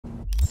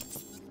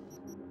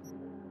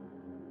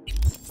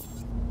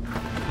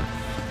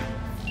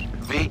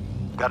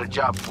got a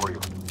job for you.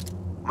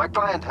 My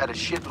client had a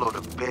shitload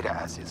of beta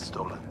acid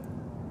stolen.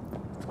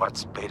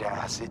 What's beta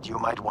acid, you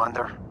might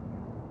wonder?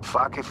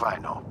 Fuck if I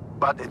know.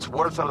 But it's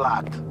worth a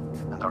lot,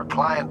 and our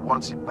client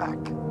wants it back.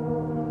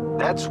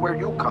 That's where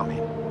you come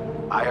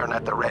in. Iron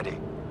at the ready.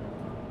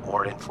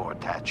 More info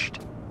attached.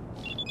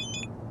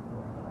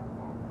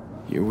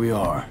 Here we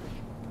are.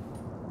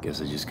 Guess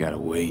I just gotta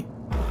wait.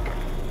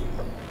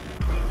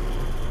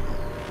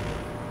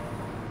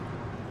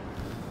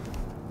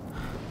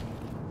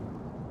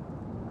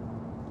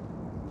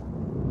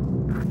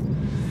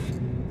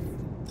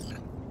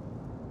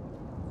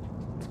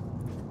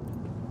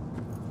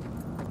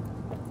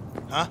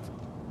 Huh?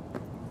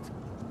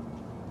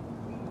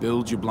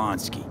 Bill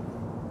Jablonski.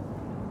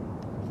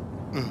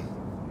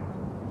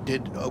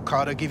 Did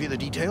Okada give you the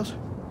details?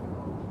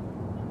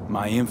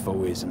 My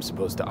info is I'm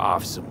supposed to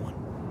off someone.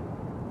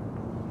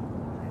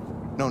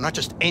 No, not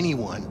just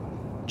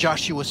anyone.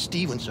 Joshua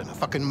Stevenson, a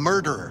fucking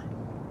murderer.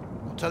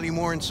 I'll tell you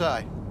more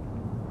inside.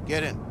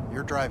 Get in.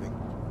 You're driving.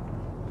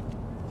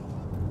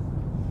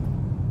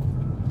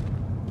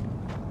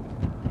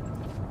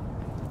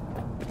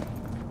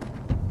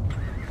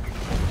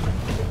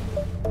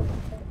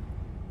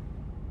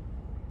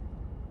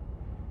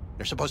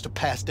 They're supposed to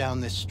pass down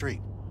this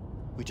street.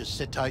 We just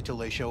sit tight till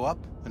they show up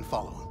and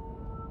follow them.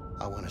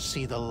 I want to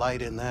see the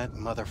light in that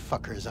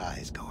motherfucker's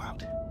eyes go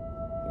out.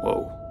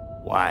 Whoa.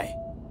 Why?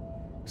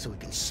 So he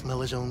can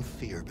smell his own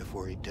fear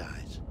before he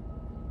dies.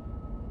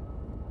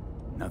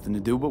 Nothing to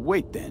do but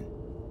wait then.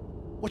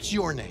 What's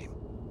your name?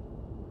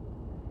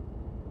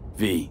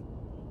 V.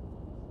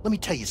 Let me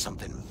tell you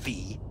something,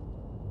 V.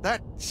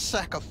 That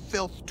sack of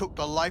filth took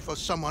the life of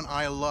someone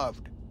I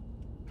loved.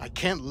 I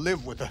can't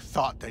live with the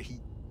thought that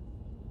he...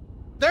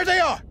 There they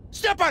are!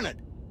 Step on it!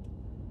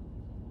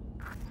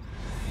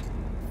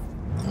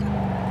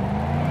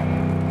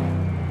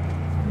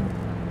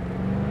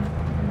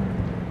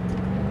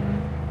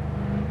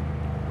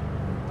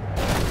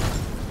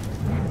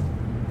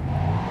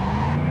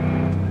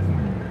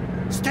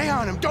 Stay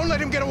on him! Don't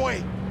let him get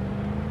away!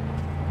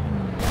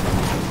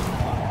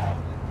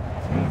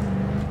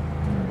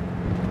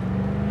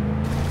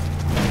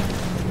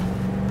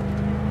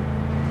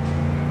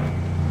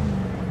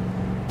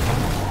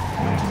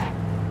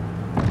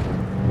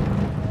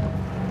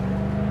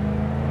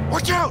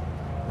 Watch out!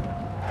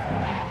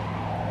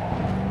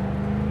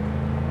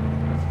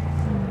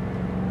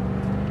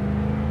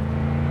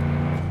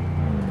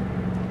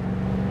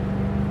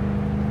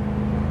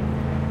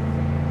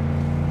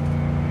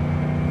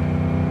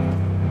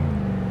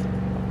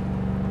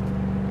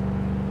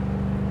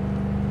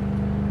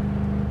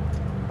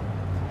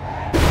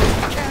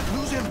 Can't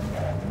lose him!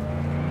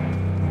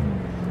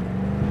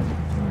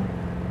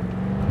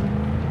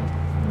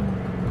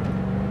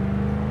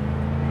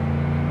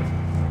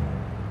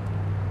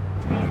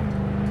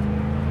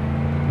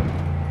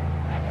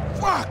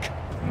 Fuck!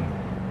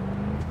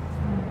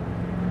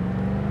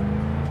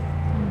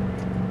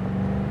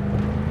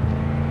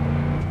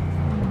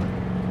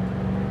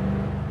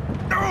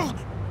 Ugh!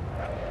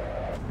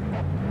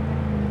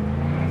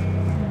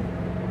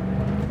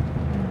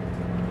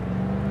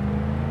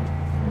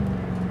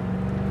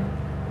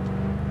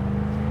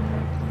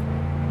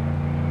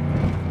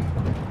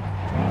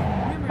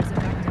 Rumors of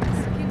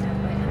activists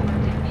kidnapped by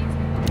unwanted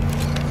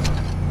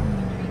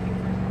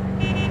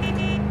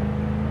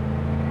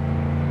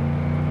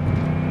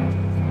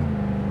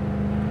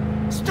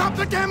Stop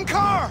the damn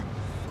car!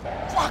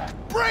 Fuck!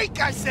 Brake,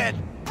 I said!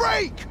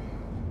 Brake!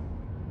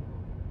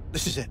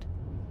 This is it.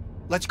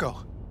 Let's go.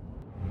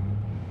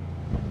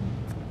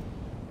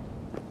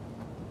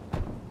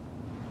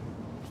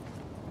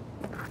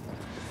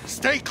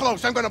 Stay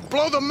close. I'm gonna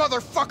blow the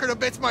motherfucker to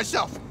bits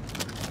myself.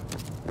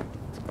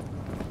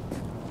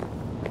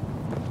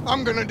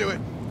 I'm gonna do it.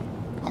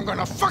 I'm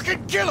gonna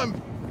fucking kill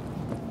him!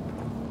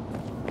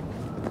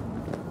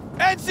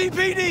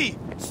 NCPD!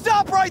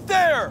 Stop right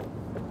there!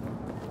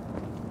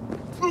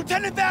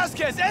 Lieutenant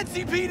Vasquez,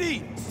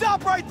 NCPD!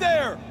 Stop right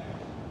there!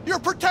 You're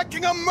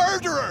protecting a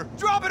murderer!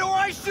 Drop it or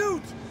I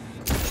shoot!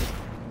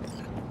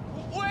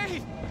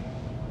 Wait!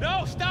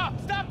 No, stop!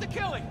 Stop the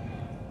killing!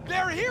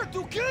 They're here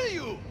to kill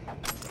you!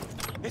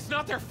 It's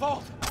not their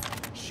fault.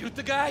 Shoot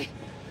the guy,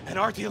 and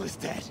our deal is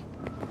dead.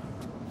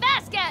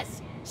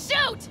 Vasquez!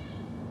 Shoot!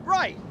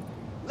 Right!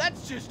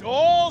 Let's just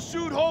all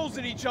shoot holes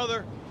in each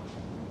other.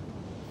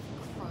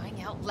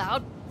 Crying out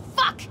loud.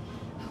 Fuck!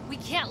 We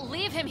can't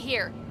leave him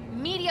here.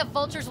 Media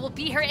vultures will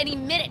be here any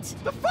minute.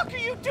 The fuck are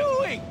you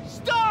doing?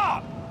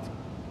 Stop!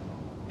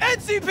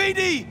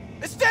 NCPD!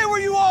 Stay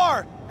where you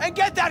are! And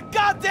get that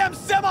goddamn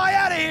semi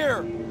out of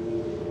here!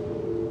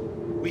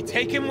 We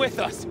take him with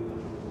us.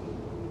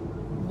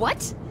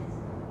 What?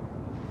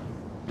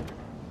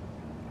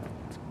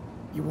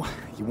 You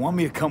want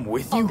me to come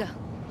with you? Olga,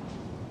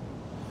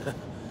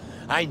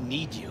 I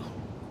need you.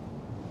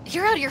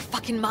 you're out of your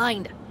fucking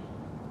mind.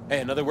 Hey,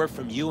 another word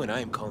from you and I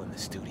am calling the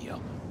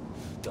studio.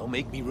 Don't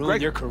make me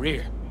ruin your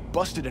career.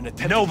 Busted an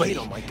attempted Nobody, hit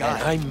on my guy.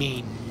 and I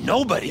mean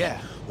nobody,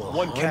 Yeah, will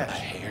one harm cash. a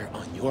hair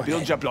on your Bill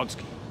head.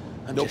 Jablonski.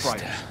 I'm No just,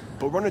 pride.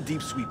 But run a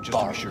deep sweep just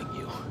to be sure. borrowing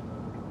you.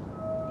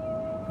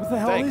 What the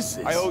hell Thanks. is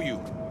this? I owe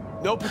you.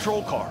 No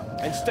patrol car.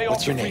 And stay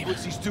What's off your the name?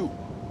 frequencies, too.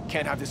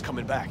 Can't have this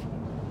coming back.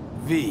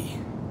 V.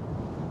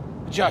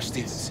 Josh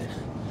Stevenson.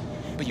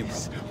 But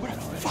What a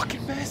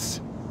fucking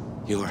mess.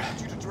 your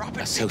You to drop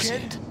it,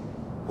 associate. dickhead.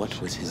 What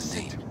was his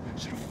name?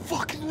 Should have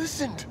fucking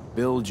listened.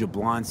 Bill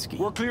Jablonski.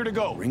 We're clear to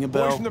go. Ring a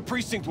Boys bell? from the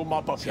precinct will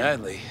mop up here.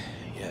 Sadly,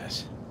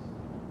 yes.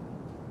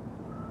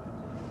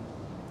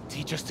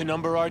 Teach us to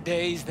number our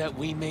days that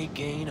we may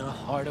gain a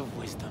heart of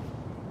wisdom.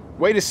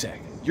 Wait a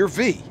sec. You're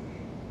V.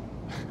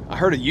 I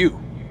heard of you.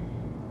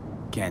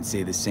 Can't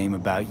say the same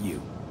about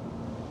you.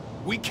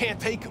 We can't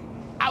take him.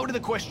 Out of the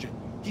question.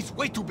 He's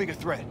way too big a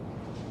threat.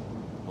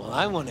 Well,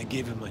 I want to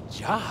give him a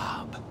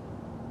job.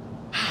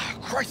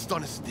 Christ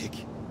on a stick.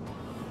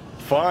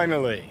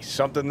 Finally,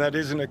 something that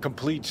isn't a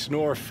complete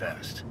snore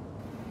fest.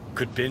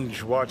 Could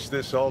binge watch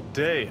this all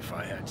day if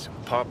I had some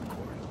popcorn.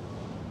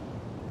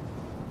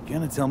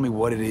 Gonna tell me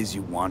what it is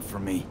you want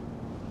from me?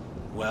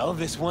 Well,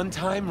 this one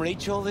time,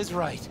 Rachel is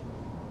right.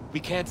 We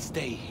can't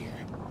stay here.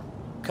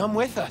 Come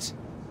with us.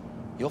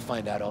 You'll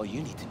find out all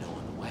you need to know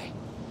on the way.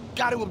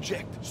 Got to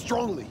object.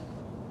 Strongly.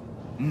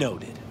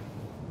 Noted.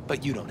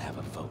 But you don't have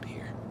a vote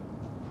here.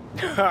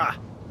 Ha!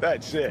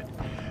 That's it.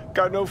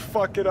 Got no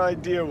fucking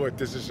idea what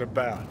this is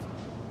about.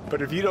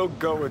 But if you don't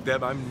go with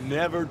them, I'm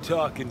never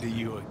talking to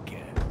you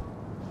again.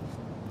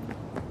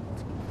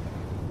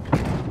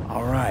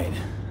 All right,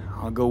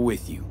 I'll go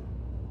with you.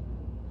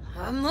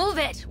 Move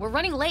it! We're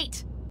running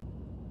late.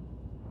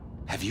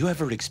 Have you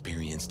ever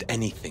experienced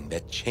anything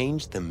that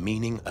changed the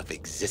meaning of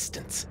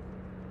existence?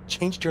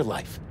 Changed your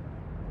life?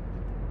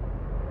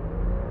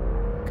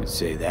 Could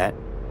say that.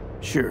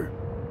 Sure.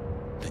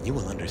 Then you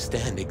will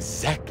understand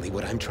exactly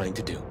what I'm trying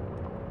to do.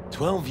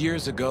 12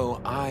 years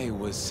ago, I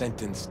was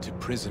sentenced to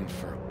prison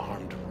for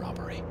armed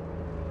robbery.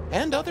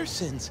 And other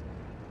sins.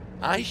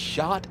 I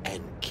shot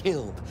and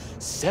killed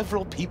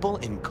several people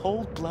in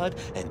cold blood,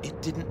 and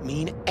it didn't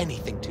mean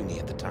anything to me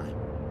at the time.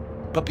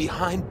 But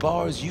behind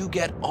bars, you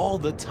get all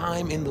the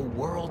time in the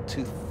world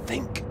to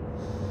think.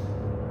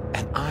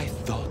 And I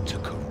thought to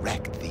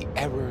correct the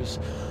errors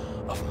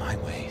of my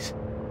ways.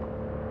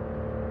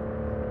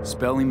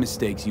 Spelling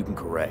mistakes you can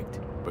correct,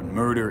 but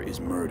murder is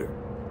murder.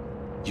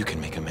 You can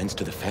make amends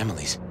to the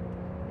families.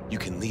 You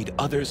can lead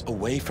others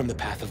away from the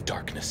path of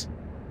darkness.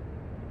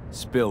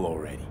 Spill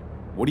already.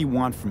 What do you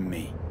want from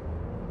me?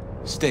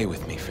 Stay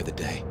with me for the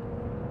day,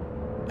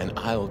 and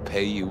I'll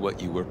pay you what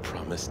you were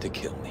promised to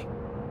kill me.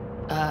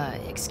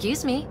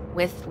 Excuse me?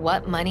 With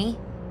what money?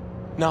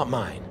 Not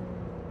mine.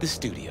 The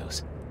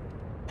studio's.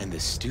 And the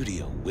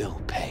studio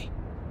will pay.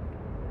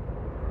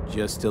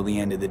 Just till the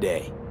end of the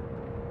day.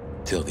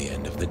 Till the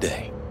end of the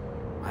day.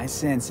 I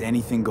sense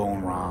anything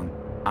going wrong,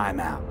 I'm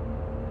out.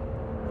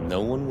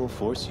 No one will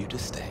force you to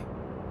stay.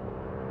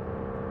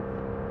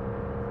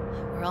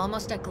 We're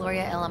almost at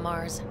Gloria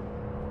LMR's.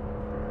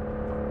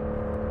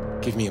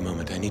 Give me a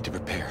moment, I need to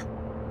prepare.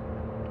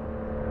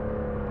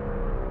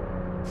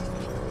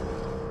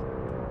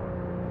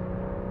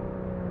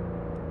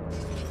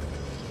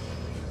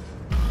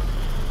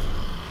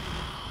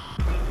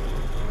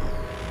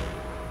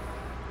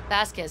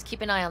 Vasquez,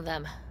 keep an eye on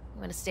them.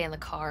 I'm gonna stay in the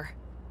car.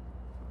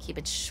 Keep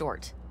it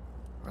short.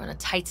 We're on a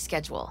tight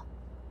schedule.